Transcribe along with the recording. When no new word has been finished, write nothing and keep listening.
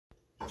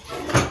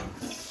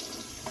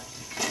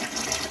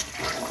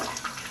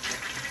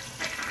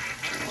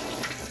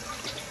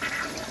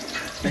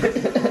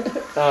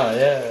Oh,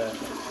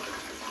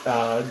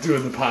 yeah.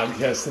 Doing the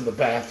podcast in the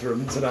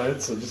bathroom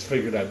tonight, so just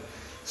figured I'd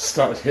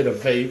hit a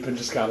vape and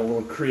just got a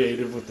little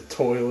creative with the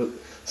toilet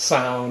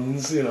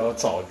sounds.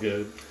 It's all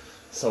good.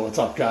 So what's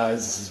up, guys?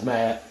 This is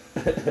Matt.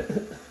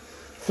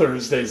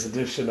 Thursday's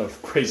edition of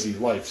Crazy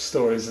Life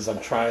Stories as I'm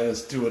trying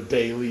to do a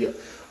daily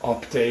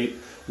update.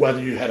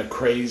 Whether you had a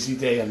crazy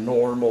day, a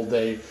normal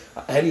day,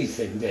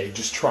 anything day,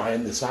 just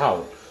trying this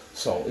out.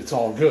 So it's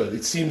all good.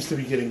 It seems to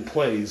be getting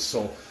plays,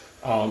 so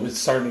it's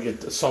starting to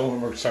get, some of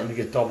them are starting to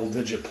get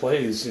double-digit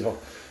plays,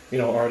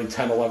 already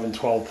 10, 11,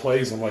 12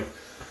 plays. I'm like,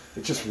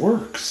 it just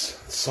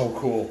works. It's so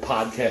cool.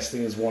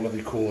 Podcasting is one of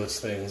the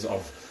coolest things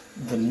of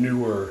the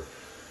newer,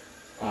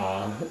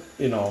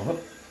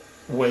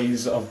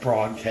 ways of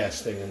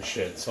broadcasting and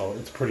shit, so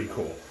it's pretty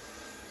cool.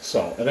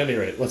 So, at any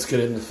rate, let's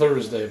get into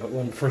Thursday, but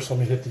first let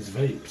me hit these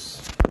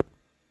vapes.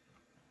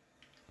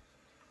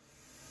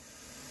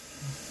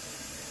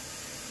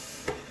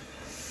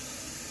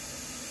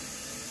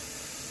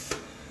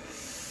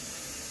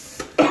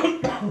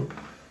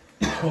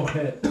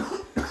 Okay.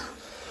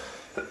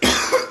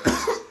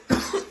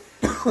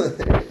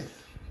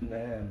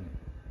 Man,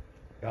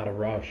 gotta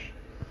rush.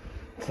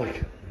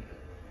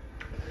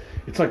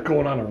 It's like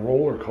going on a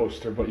roller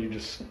coaster, but you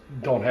just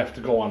don't have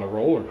to go on a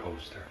roller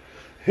coaster.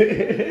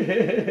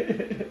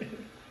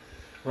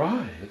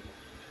 Right.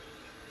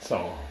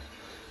 So,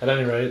 at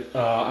any rate,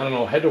 I don't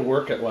know, I had to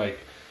work at like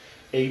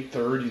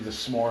 8:30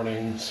 this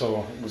morning,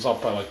 so I was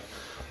up by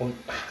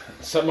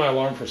set my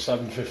alarm for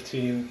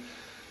 7:15,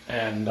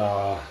 and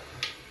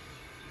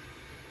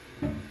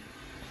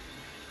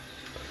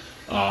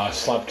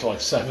slept till like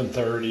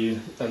 7:30,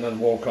 and then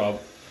woke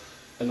up,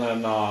 and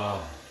then I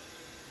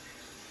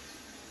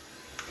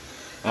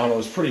don't know, it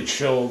was pretty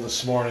chill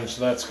this morning,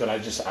 so that's good. I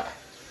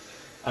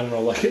don't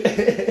know, like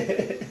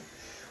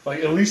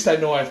at least I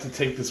know I have to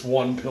take this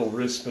one pill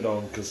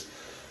Risperdal, because,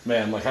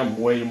 man, I'm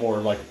way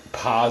more,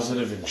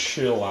 positive and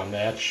chill on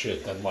that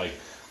shit than,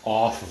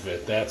 off of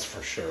it, that's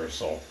for sure.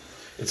 So,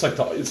 it's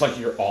like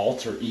your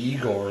alter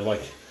ego, or,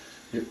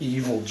 your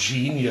evil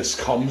genius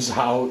comes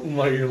out, and,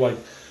 you're like,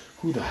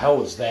 who the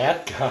hell is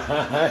that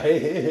guy?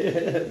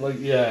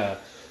 Yeah,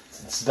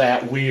 it's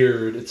that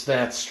weird, it's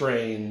that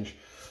strange.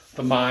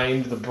 The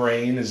mind, the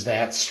brain is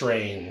that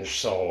strange,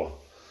 so,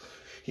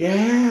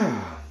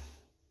 yeah.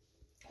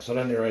 So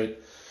at any rate,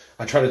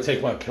 I try to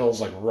take my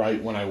pills,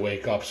 right when I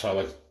wake up, so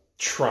I,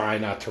 try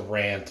not to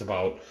rant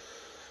about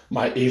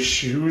my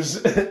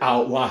issues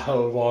out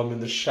loud while I'm in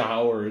the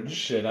shower and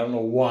shit. I don't know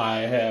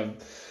why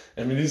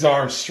these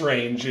are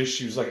strange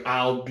issues,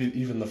 I'll be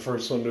even the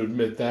first one to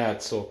admit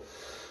that, so,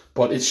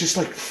 but it's just,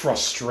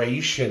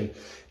 frustration,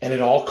 and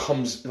it all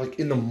comes,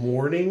 in the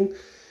morning.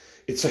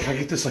 It's I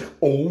get this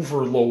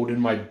overload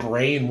in my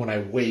brain when I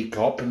wake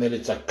up, and then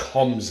it's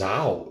comes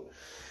out.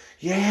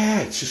 Yeah,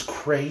 it's just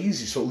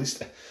crazy. So at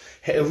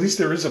least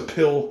there is a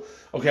pill.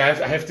 Okay,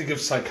 I have to give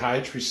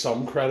psychiatry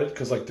some credit,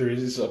 because there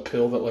is a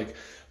pill that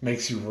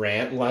makes you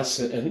rant less,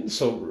 and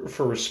so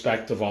for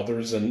respect of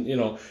others,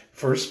 and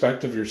for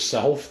respect of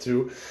yourself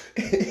too.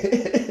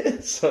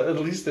 So at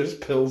least there's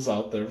pills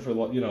out there for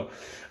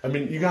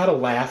you gotta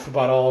laugh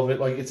about all of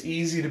it. It's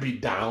easy to be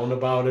down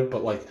about it,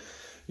 but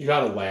you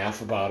gotta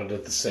laugh about it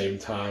at the same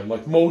time.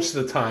 Most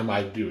of the time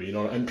I do,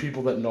 and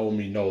people that know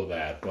me know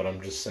that, but I'm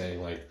just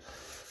saying,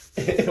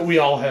 we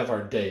all have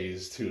our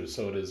days too,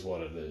 so it is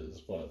what it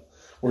is. But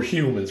we're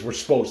humans. We're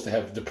supposed to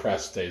have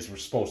depressed days. We're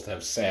supposed to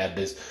have sad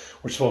days.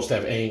 We're supposed to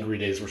have angry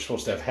days. We're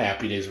supposed to have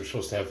happy days. We're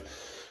supposed to have,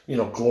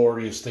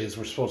 glorious days.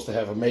 We're supposed to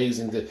have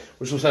amazing days.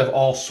 We're supposed to have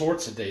all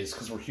sorts of days,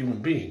 because we're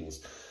human beings.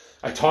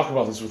 I talk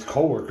about this with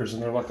coworkers,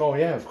 and they're like, oh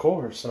yeah, of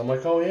course. And I'm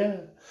like, oh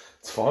yeah,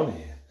 it's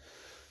funny.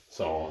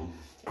 So,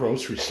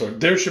 grocery store.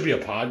 There should be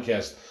a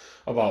podcast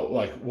about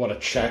what a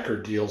checker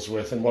deals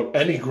with, and what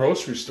any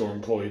grocery store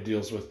employee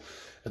deals with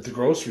at the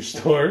grocery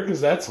store, because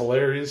that's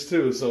hilarious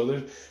too.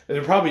 So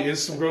there probably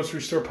is some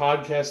grocery store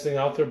podcasting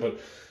out there, but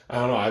I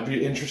don't know. I'd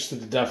be interested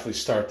to definitely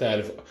start that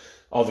if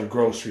other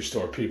grocery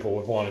store people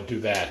would want to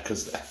do that,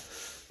 because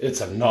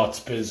it's a nuts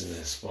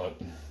business. But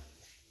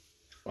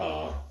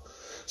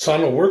so I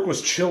don't know. Work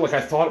was chill. I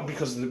thought,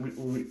 because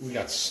we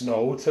got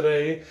snow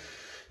today.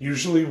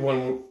 Usually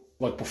when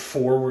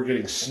before we're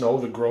getting snow,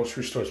 the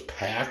grocery store's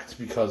packed,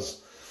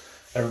 because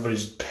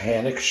everybody's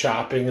panic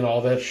shopping and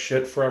all that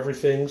shit for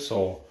everything.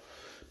 So,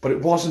 but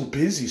it wasn't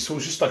busy, so it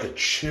was just a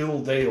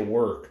chill day to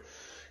work.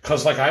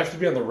 Because I have to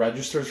be on the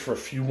registers for a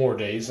few more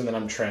days, and then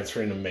I'm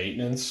transferring to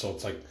maintenance. So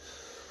it's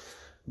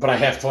but I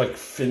have to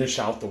finish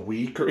out the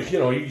week, or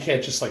you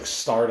can't just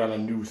start on a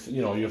new.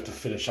 You have to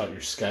finish out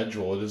your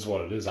schedule. It is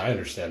what it is. I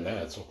understand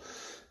that. So,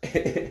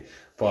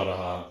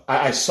 but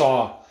I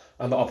saw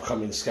on the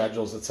upcoming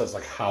schedules, it says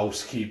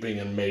housekeeping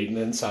and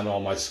maintenance on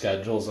all my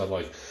schedules.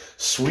 I'm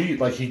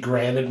sweet, he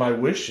granted my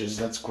wishes.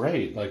 That's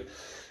great.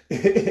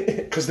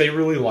 Because they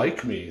really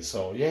like me.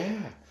 So yeah.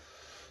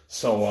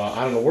 So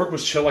I don't know. Work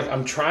was chill.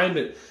 I'm trying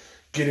to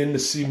get in to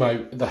see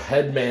the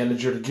head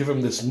manager to give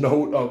him this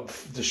note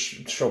to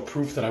show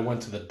proof that I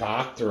went to the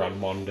doctor on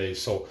Monday.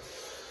 So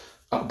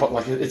But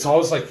like it's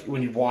always like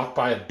when you walk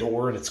by a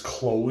door and it's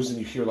closed and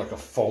you hear like a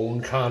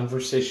phone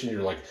conversation,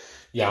 you're like,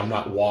 yeah, I'm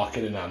not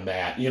walking in on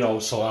that,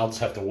 so I'll just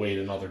have to wait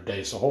another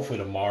day. So hopefully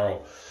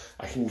tomorrow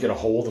I can get a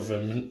hold of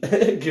him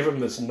and give him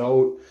this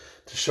note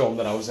to show him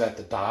that I was at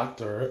the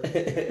doctor.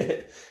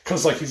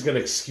 Because like he's going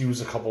to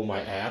excuse a couple of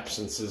my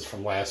absences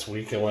from last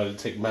week. I wanted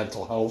to take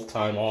mental health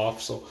time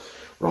off. So,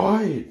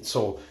 right.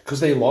 So,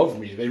 because they love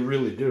me. They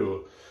really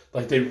do.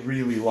 Like they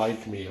really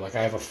like me. Like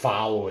I have a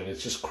following.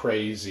 It's just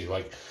crazy.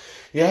 Like,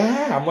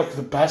 yeah, I'm like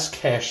the best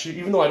cashier,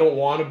 even though I don't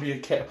want to be a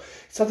cashier.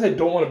 It's not that I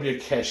don't want to be a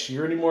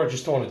cashier anymore. I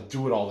just don't want to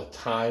do it all the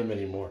time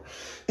anymore.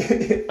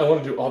 I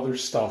want to do other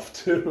stuff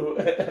too,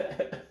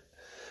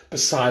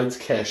 besides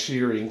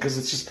cashiering, because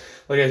it's just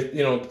like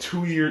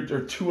 2 years or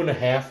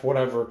 2.5,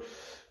 whatever,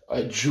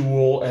 at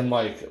Jewel, and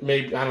like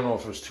maybe I don't know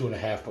if it was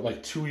 2.5, but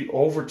like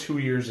over 2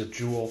 years at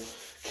Jewel,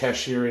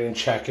 cashiering and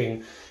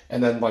checking,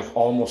 and then like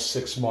almost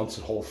 6 months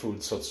at Whole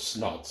Foods. So it's just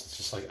nuts. It's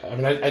just like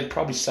I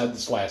probably said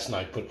this last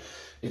night, but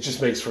it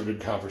just makes for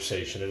good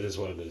conversation. It is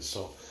what it is.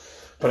 So,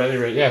 but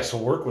anyway, yeah, so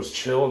work was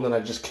chill, and then I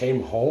just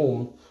came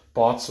home,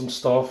 bought some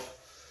stuff,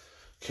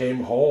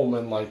 came home,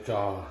 and like,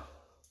 I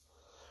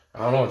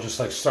don't know, just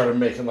like started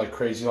making like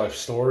crazy life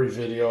story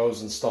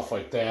videos and stuff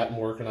like that and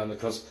working on it,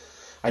 because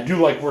I do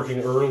like working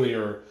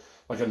earlier,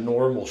 like a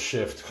normal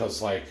shift,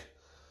 because like,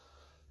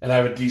 and I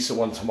have a decent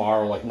one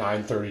tomorrow, like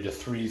 9:30 to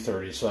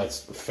 3:30, so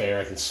that's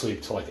fair. I can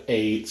sleep till like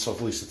 8, so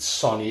at least it's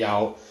sunny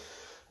out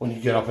when you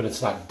get up and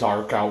it's not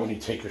dark out when you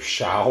take your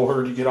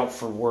shower to get up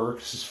for work.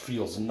 It just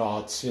feels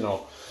nuts,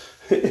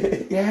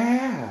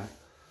 Yeah.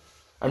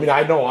 I mean,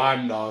 I know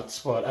I'm nuts,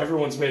 but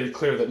everyone's made it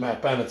clear that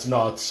Matt Bennett's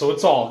nuts, so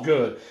it's all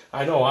good.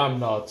 I know I'm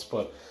nuts,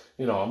 but,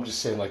 I'm just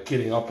saying, like,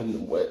 getting up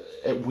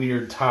at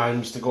weird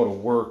times to go to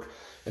work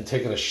and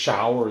taking a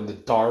shower in the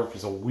dark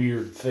is a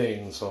weird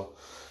thing, so.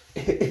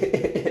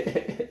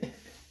 And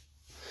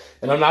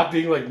I'm not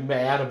being, like,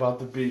 mad about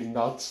the being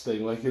nuts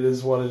thing. Like, it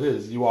is what it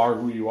is. You are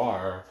who you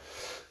are.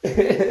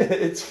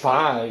 It's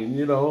fine,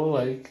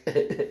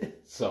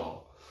 so.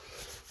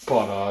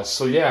 But,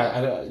 so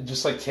yeah, I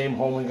just like came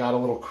home and got a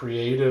little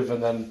creative,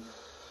 and then,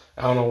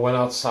 I don't know, went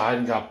outside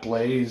and got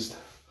blazed.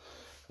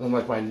 And then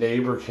like my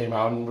neighbor came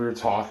out and we were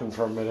talking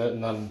for a minute,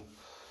 and then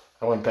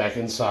I went back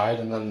inside,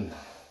 and then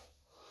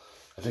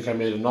I think I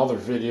made another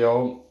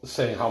video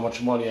saying how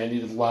much money I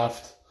needed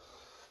left,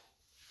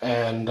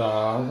 and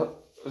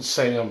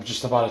saying I'm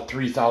just about at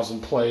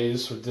 3,000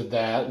 plays, so did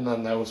that, and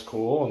then that was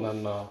cool, and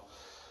then, I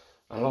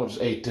don't know,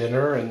 just ate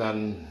dinner, and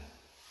then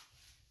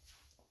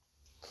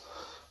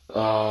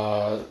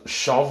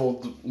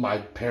shoveled my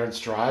parents'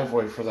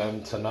 driveway for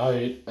them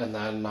tonight, and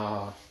then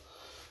now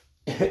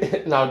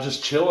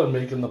just chilling,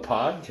 making the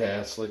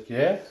podcast. Like,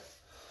 yeah.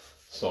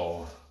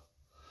 So,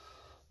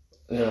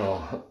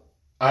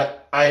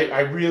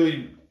 I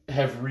really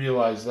have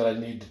realized that I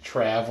need to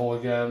travel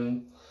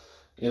again.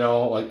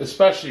 Like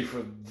especially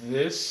for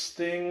this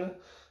thing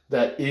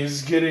that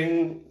is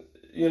getting,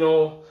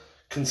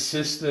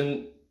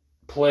 consistent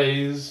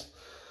plays.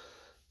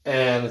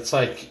 And it's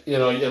like,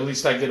 at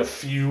least I get a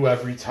few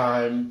every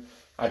time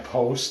I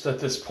post at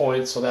this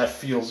point, so that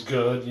feels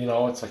good,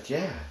 It's like,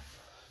 yeah,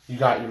 you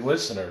got your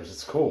listeners.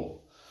 It's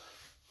cool.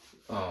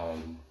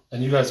 And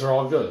you guys are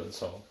all good,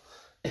 so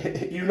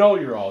you're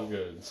all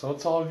good, so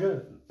it's all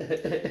good.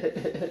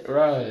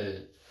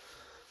 Right.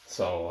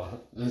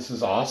 So this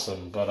is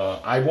awesome, but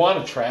I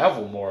want to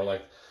travel more.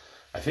 Like,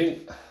 I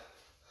think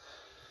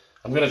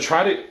I'm gonna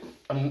try to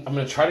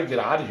get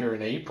out of here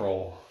in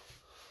April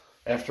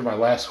after my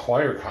last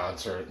choir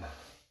concert.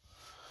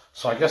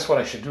 So I guess what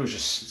I should do is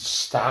just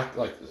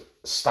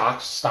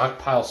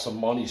stockpile some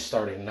money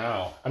starting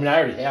now. I mean, I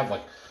already have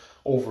like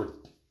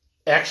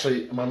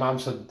actually my mom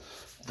said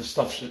the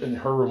stuff in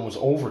her room was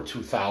over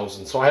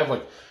 2,000. So I have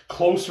like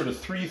closer to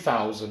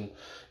 3,000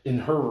 in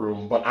her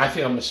room, but I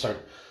think I'm going to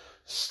start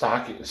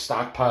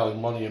stockpiling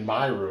money in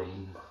my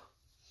room.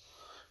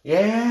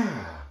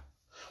 Yeah.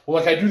 Well,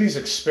 like I do these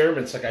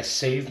experiments, like I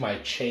save my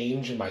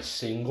change in my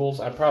singles.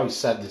 I probably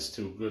said this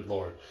too, good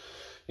Lord.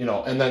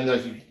 And then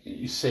like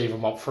you save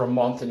them up for a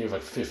month and you have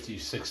like 50,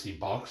 60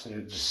 bucks and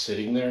you're just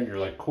sitting there and you're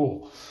like,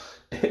 cool.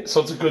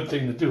 So it's a good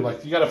thing to do.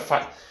 Like you got to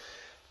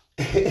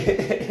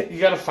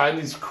find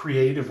these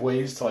creative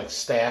ways to like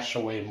stash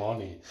away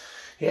money.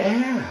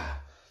 Yeah.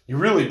 You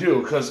really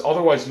do, because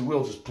otherwise you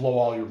will just blow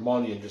all your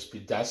money and just be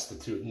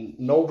destitute. And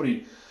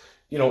nobody,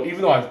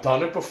 even though I've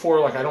done it before,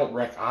 like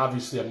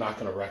obviously I'm not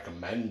going to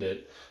recommend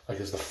it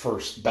like as the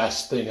first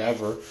best thing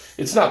ever.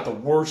 It's not the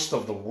worst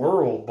of the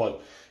world,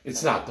 but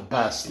it's not the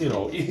best,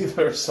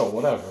 either. So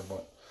whatever,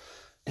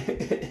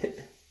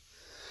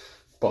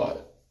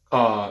 but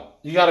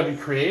you got to be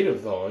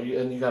creative though,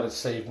 and you got to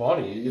save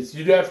money.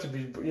 You have to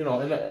be,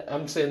 and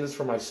I'm saying this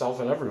for myself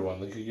and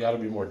everyone. Like you got to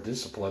be more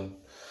disciplined.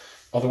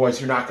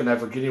 Otherwise, you're not going to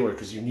ever get anywhere,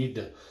 because you need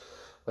to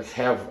like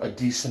have a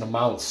decent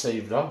amount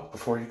saved up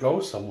before you go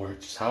somewhere.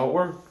 It's just how it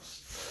works.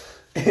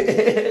 So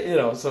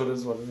it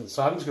is what it is.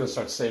 So I'm just going to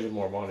start saving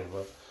more money,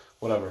 but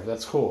whatever.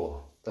 That's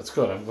cool. That's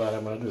good. I'm glad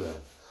I'm going to do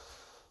that.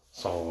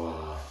 So,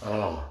 I don't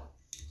know.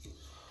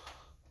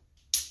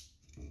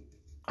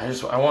 I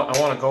want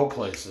to go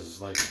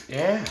places. Like,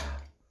 yeah.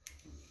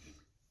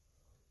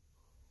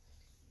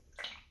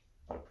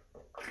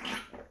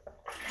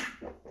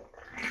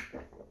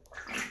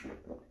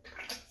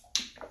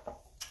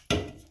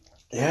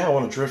 Yeah, I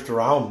want to drift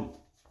around.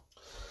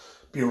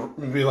 Be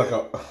like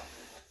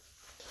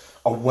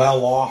a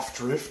well-off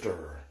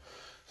drifter.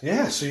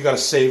 Yeah, so you got to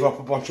save up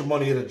a bunch of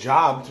money at a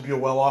job to be a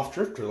well-off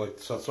drifter. Like,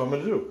 so that's what I'm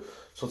going to do.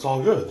 So it's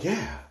all good.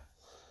 Yeah.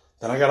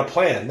 Then I got a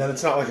plan. Then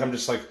it's not like I'm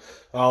just like,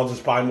 I'll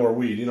just buy more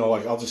weed. You know,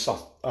 like I'll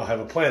have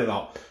a plan and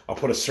I'll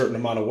put a certain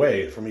amount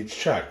away from each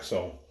check.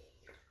 So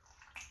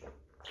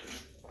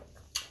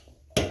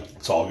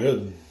it's all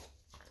good.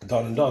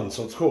 Done and done.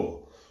 So it's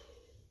cool.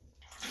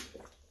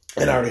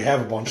 And I already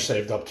have a bunch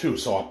saved up too.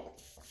 So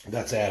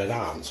that's added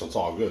on. So it's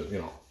all good, you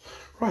know.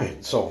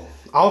 Right. So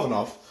I'll have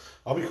enough.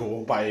 I'll be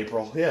cool by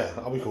April. Yeah,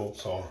 I'll be cool.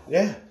 So,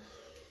 yeah.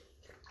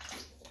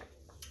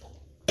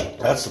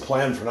 That's the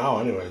plan for now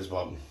anyways,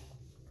 but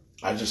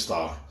I just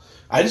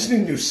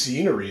need new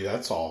scenery,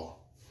 that's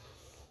all.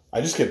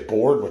 I just get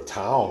bored with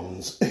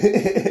towns.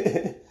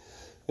 You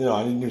know,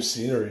 I need new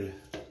scenery.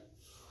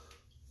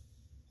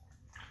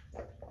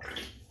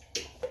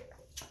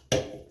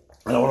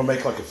 And I want to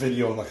make like a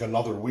video in like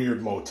another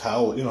weird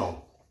motel, you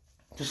know.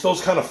 Just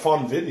those kind of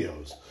fun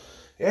videos.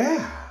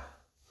 Yeah.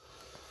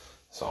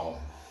 So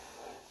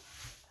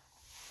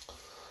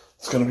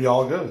it's gonna be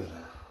all good.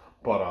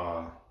 But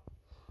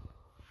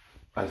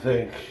I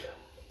think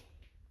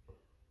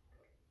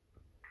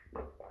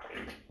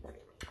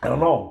I don't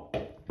know.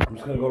 I'm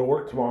just gonna go to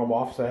work tomorrow. I'm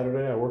off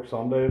Saturday. I work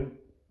Sunday. I'm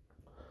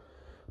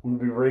gonna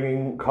be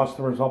ringing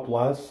customers up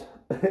less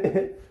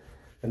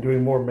and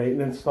doing more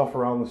maintenance stuff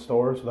around the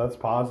store. So that's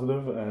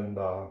positive. And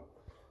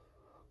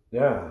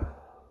yeah.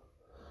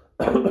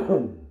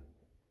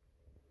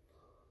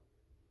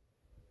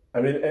 I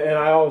mean, and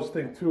I always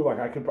think too, like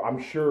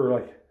I'm sure,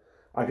 like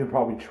I could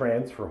probably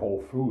transfer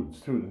Whole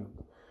Foods too, and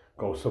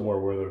go somewhere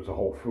where there's a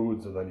Whole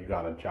Foods, and then you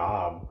got a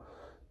job,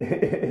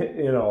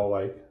 you know,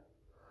 like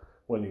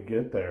when you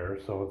get there.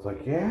 So it's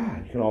like,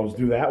 yeah, you can always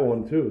do that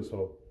one too.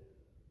 So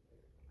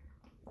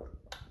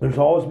there's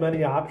always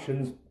many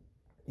options,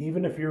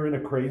 even if you're in a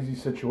crazy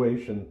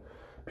situation.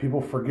 People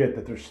forget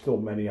that there's still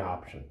many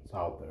options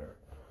out there.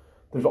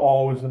 There's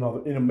always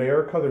another. In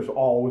America, there's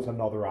always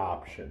another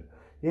option.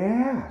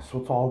 Yeah, so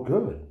it's all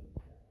good.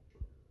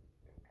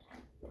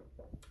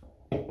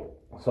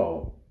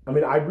 So, I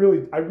mean, I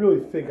really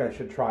think I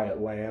should try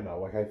Atlanta.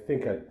 Like, I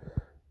think I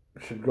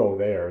should go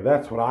there.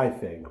 That's what I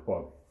think,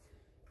 but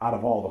out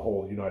of all the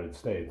whole United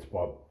States.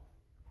 But,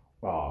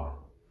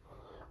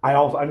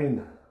 I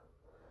mean,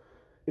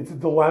 it's a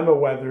dilemma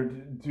whether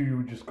do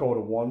you just go to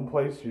one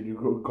place, or do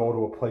you go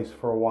to a place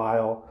for a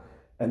while,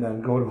 and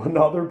then go to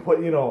another place,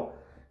 you know,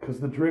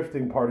 because the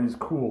drifting part is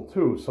cool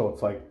too. So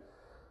it's like,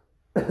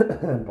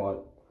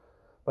 but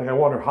like I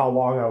wonder how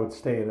long I would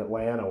stay in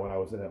Atlanta when I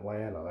was in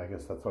Atlanta. I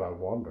guess that's what I would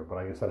wonder, but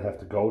I guess I'd have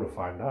to go to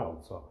find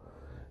out. So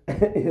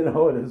you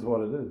know, it is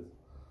what it is.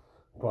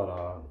 But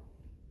I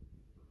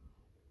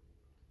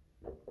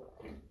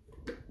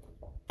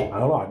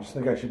don't know. I just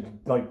think I should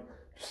like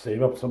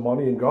save up some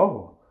money and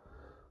go,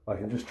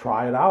 like, and just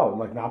try it out, and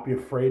like not be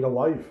afraid of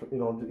life. You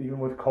know, even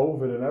with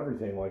COVID and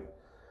everything, like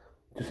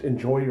just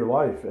enjoy your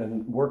life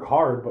and work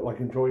hard, but like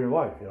enjoy your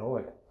life. You know,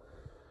 like.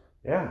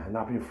 Yeah, and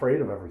not be afraid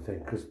of everything,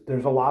 because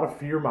there's a lot of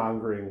fear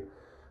mongering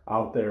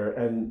out there,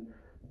 and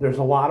there's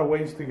a lot of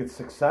ways to get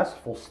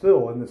successful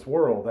still in this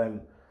world, and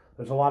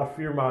there's a lot of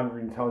fear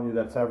mongering telling you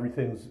that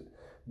everything's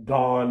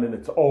done and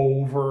it's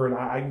over, and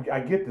I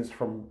get this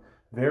from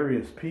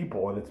various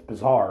people, and it's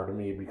bizarre to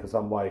me because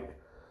I'm like,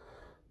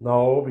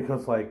 no,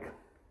 because like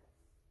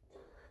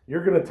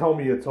you're gonna tell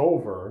me it's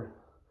over,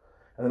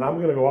 and then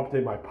I'm gonna go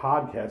update my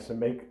podcast and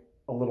make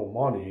a little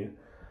money.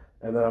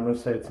 And then I'm going to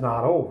say it's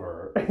not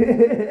over.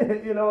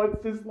 You know,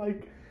 it's just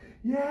like,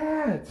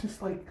 yeah, it's just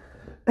like,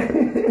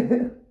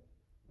 yeah,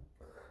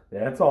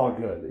 it's all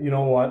good. You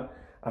know what?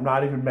 I'm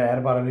not even mad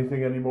about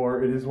anything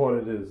anymore. It is what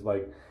it is.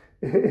 Like,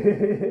 take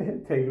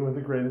it with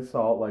a grain of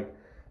salt. Like,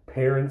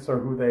 parents are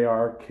who they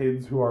are.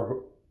 Kids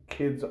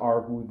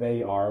are who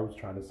they are. I was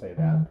trying to say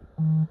that.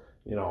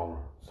 You know,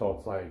 so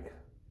it's like,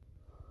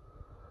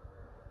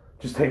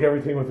 just take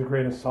everything with a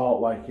grain of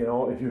salt. Like, you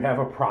know, if you have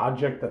a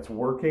project that's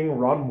working,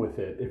 run with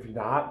it. If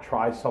not,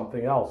 try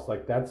something else.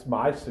 Like, that's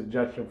my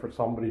suggestion for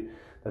somebody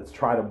that's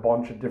tried a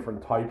bunch of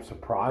different types of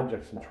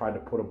projects and tried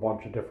to put a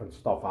bunch of different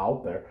stuff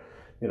out there,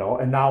 you know,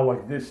 and now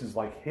like this is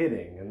like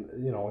hitting,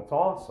 and you know, it's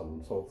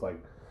awesome. So it's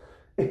like,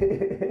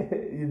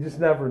 you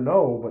just never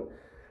know.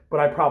 But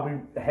I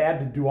probably had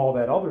to do all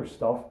that other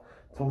stuff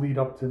to lead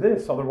up to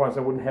this. Otherwise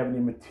I wouldn't have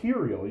any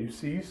material, you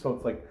see? So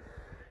it's like,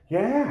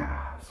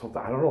 yeah, so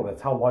I don't know,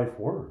 that's how life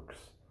works,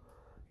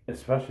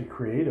 especially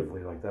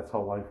creatively, like that's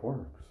how life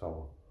works,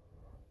 so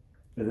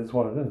it is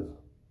what it is.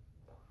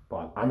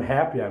 But I'm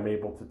happy I'm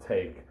able to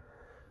take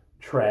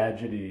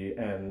tragedy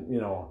and,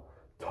 you know,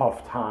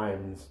 tough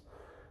times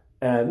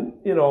and,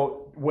 you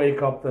know,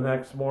 wake up the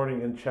next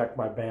morning and check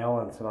my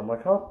balance, and I'm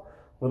like, oh,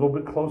 a little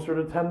bit closer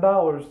to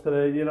 $10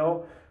 today, you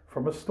know,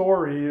 from a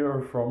story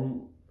or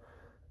from,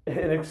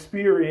 an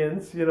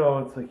experience, you know,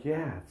 it's like,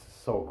 yeah, it's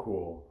so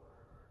cool.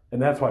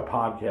 And that's why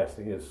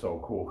podcasting is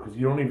so cool, because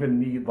you don't even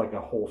need like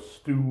a whole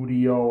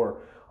studio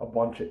or a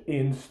bunch of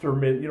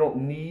instrument. You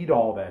don't need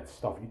all that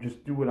stuff. You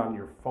just do it on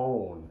your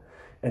phone,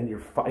 and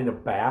you're in a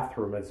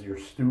bathroom as your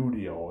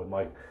studio, and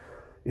like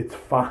it's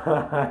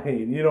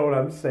fine. You know what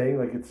I'm saying?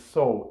 Like it's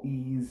so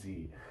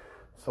easy.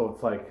 So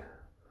it's like,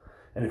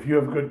 and if you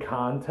have good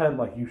content,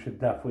 like you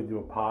should definitely do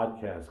a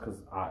podcast,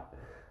 because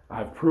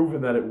I've proven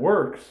that it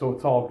works. So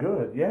it's all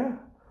good. Yeah.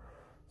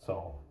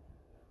 So.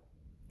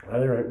 At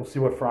any rate, we'll see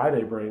what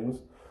Friday brings.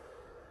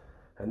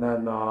 And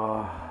then,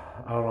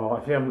 I don't know,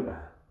 I think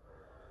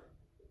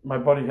my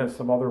buddy has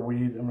some other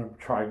weed. I'm going to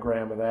try a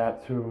gram of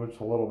that too. It's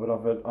a little bit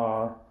of it.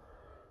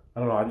 I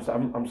don't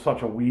know, I'm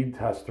such a weed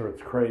tester.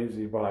 It's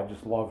crazy, but I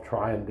just love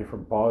trying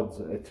different buds.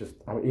 It's just,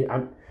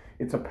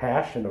 it's a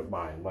passion of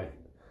mine. Like,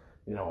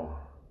 you know,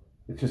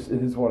 it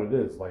is what it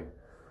is. Like,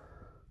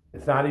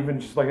 it's not even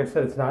just, like I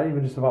said, it's not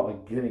even just about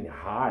like getting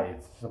high.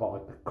 It's just about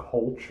like the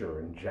culture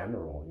in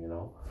general, you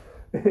know?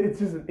 It's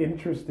just an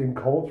interesting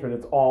culture, and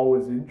it's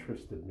always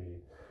interested me,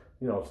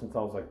 you know, since I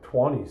was like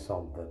 20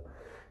 something.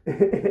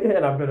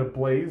 And I've been a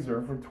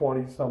blazer for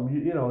 20 some,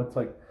 you know, it's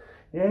like,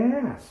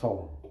 yeah,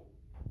 so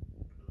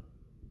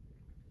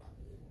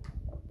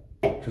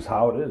just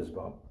how it is,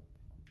 Bob.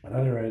 At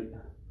any rate,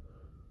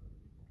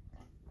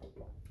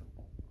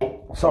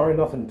 sorry,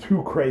 nothing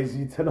too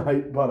crazy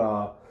tonight,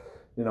 but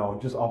you know,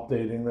 just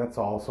updating, that's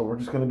all. So we're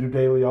just gonna do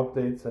daily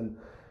updates, and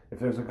if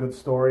there's a good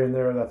story in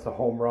there, that's a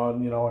home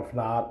run, you know. If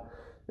not,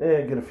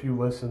 get a few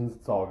listens,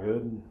 it's all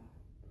good.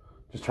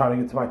 Just trying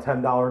to get to my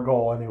 $10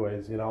 goal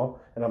anyways, you know,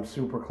 and I'm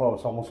super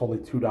close, almost only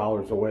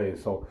 $2 away.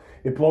 So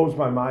it blows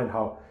my mind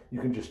how you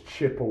can just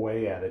chip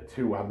away at it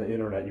too on the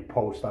internet. You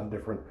post on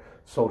different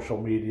social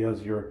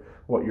medias,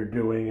 what you're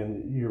doing,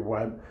 and your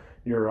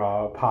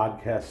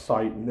podcast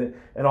site,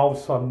 and all of a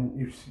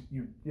sudden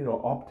you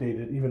know, update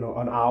it even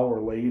an hour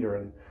later,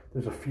 and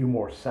there's a few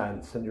more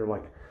cents, and you're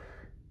like,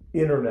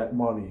 internet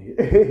money.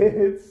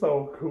 It's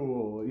so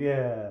cool,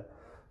 yeah.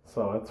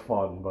 So it's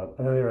fun. But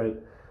at any rate,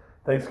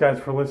 thanks guys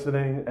for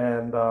listening,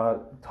 and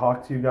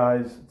talk to you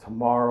guys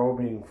tomorrow,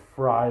 being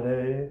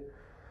Friday.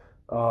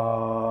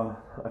 I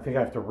think I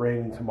have to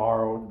ring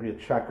tomorrow to be a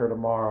checker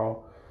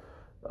tomorrow.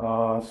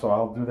 So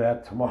I'll do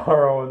that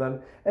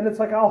tomorrow, and it's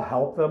like I'll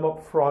help them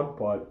up front,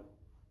 but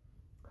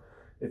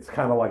it's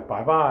kind of like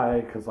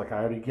bye-bye, because like I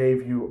already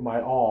gave you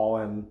my all,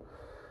 and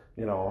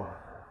you know,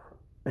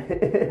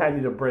 I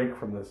need a break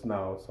from this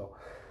now. So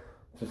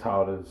it's just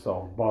how it is.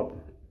 So, but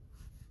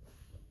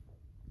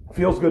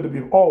feels good to be.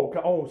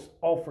 Forgot.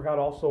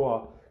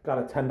 Also, got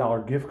a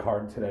 $10 gift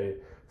card today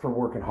for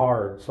working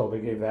hard. So they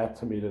gave that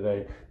to me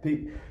today.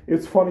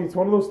 It's funny. It's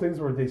one of those things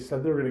where they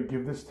said they were going to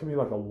give this to me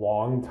like a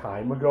long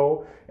time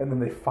ago, and then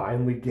they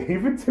finally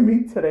gave it to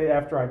me today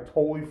after I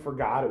totally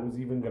forgot it was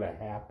even going to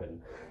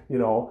happen. You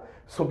know.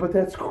 So, but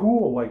that's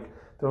cool. Like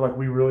they're like,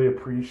 we really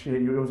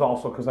appreciate you. It was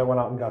also because I went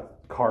out and got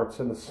carts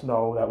in the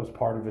snow. That was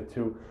part of it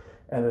too.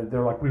 And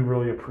they're like, we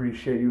really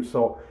appreciate you.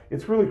 So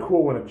it's really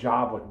cool when a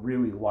job like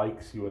really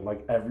likes you, and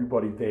like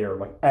everybody there,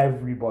 like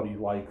everybody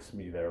likes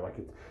me there. Like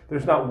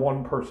there's not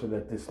one person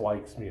that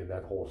dislikes me in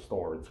that whole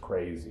store. It's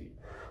crazy.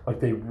 Like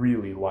they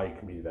really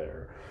like me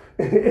there.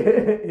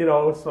 You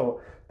know,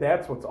 so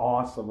that's what's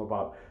awesome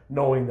about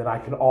knowing that I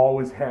can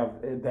always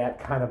have that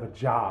kind of a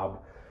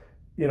job,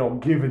 you know,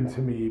 given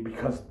to me,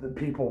 because the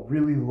people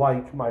really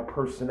like my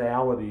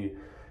personality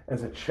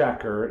as a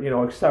checker, you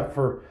know, except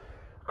for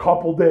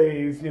couple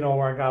days, you know,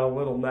 where I got a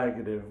little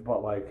negative,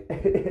 but like,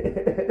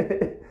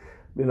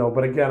 you know,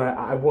 but again,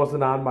 I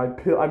wasn't on my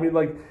pill. I mean,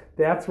 like,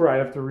 that's where I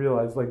have to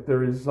realize, like,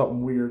 there is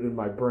something weird in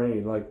my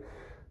brain, like,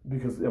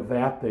 because of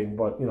that thing,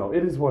 but, you know,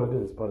 it is what it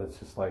is, but it's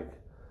just like,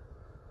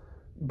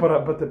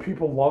 but the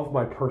people love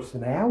my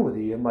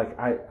personality, and like,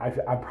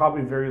 I'm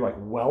probably very, like,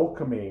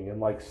 welcoming and,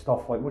 like,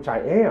 stuff like, which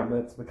I am,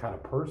 that's the kind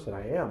of person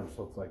I am,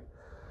 so it's like,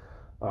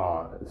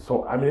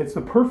 so, I mean, it's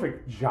the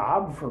perfect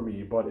job for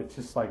me, but it's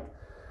just like,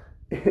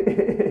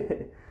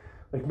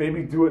 like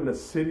maybe do it in a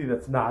city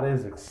that's not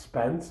as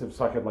expensive,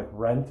 so I could like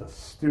rent a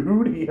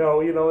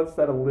studio, you know,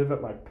 instead of live at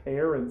my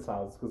parents'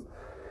 house, because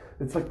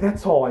it's like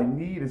that's all I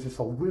need is just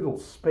a little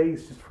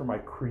space just for my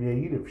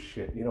creative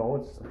shit, you know.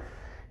 It's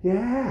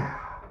yeah.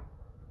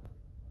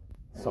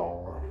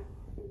 So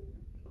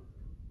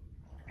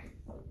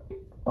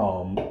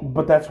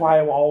but that's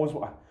why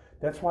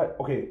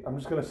okay, I'm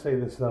just going to say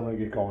this and then I'm going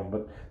to get going,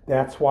 but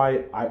that's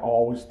why I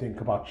always think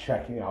about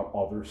checking out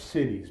other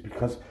cities,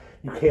 because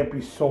you can't be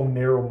so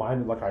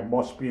narrow-minded, like I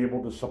must be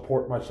able to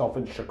support myself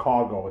in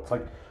Chicago. It's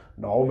like,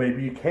 no,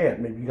 maybe you can't.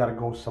 Maybe you got to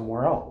go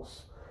somewhere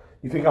else.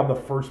 You think I'm the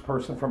first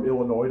person from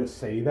Illinois to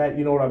say that?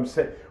 You know what I'm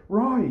saying?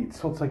 Right.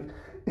 So it's like,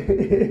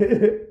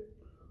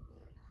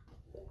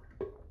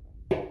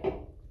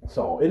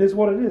 so it is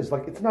what it is.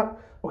 Like, it's not,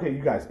 okay,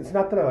 you guys, it's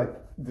not that I like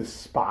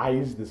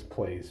despise this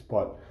place,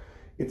 but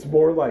it's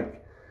more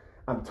like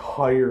I'm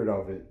tired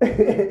of it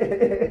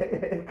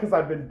because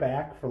I've been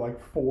back for like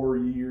 4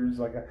 years.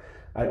 Like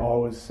I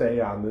always say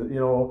on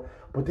the,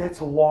 but that's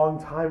a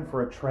long time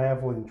for a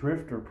traveling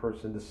drifter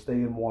person to stay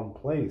in one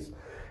place,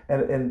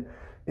 and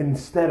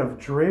instead of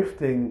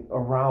drifting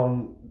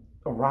around,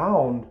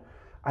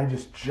 I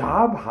just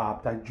job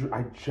hopped.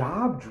 I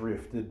job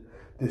drifted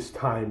this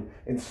time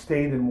and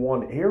stayed in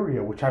one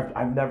area, which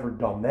I've never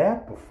done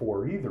that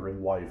before either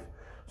in life.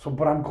 So,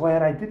 but I'm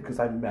glad I did because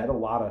I met a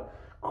lot of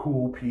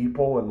cool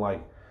people and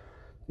like,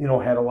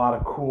 had a lot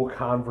of cool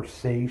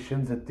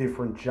conversations at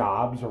different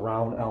jobs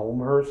around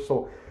Elmhurst.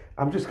 So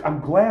I'm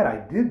glad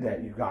I did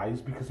that, you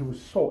guys, because it was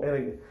so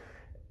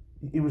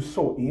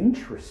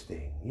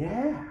interesting.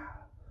 Yeah.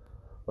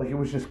 Like it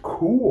was just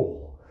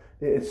cool.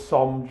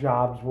 Some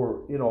jobs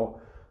were,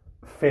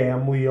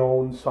 family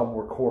owned, some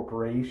were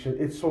corporation.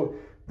 It's so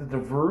the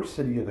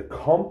diversity of the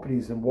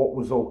companies and what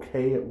was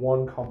okay at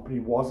one company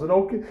wasn't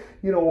okay,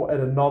 at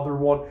another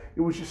one.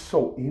 It was just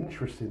so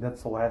interesting.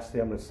 That's the last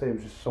thing I'm going to say. It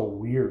was just so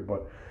weird,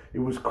 but it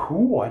was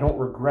cool. I don't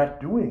regret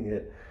doing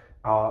it.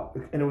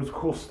 And it was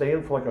cool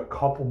staying for like a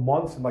couple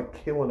months and like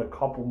killing a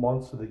couple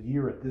months of the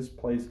year at this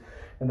place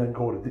and then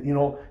go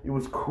to, it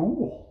was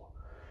cool.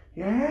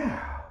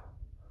 Yeah.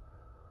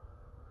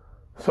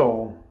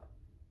 So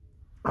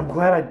I'm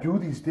glad I do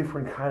these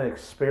different kind of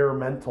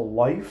experimental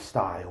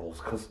lifestyles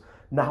because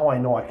now I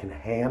know I can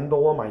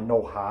handle them. I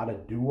know how to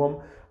do them.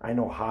 I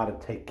know how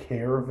to take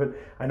care of it.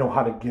 I know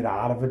how to get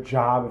out of a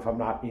job if I'm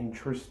not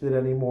interested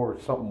anymore or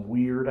something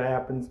weird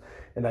happens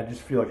and I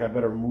just feel like I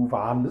better move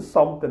on to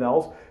something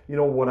else,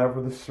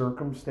 whatever the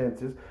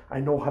circumstances. I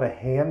know how to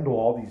handle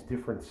all these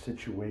different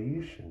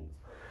situations.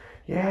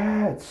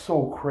 Yeah, it's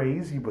so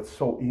crazy but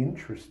so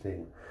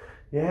interesting.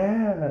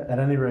 Yeah, at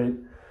any rate,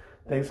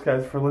 thanks,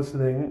 guys, for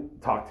listening.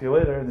 Talk to you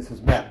later. This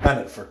is Matt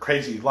Bennett for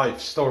Crazy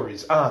Life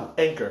Stories on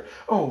Anchor.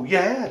 Oh,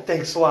 yeah,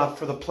 thanks a lot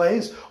for the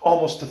plays.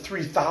 Almost to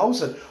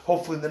 3,000,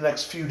 hopefully in the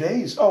next few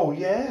days. Oh,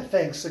 yeah,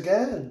 thanks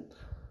again.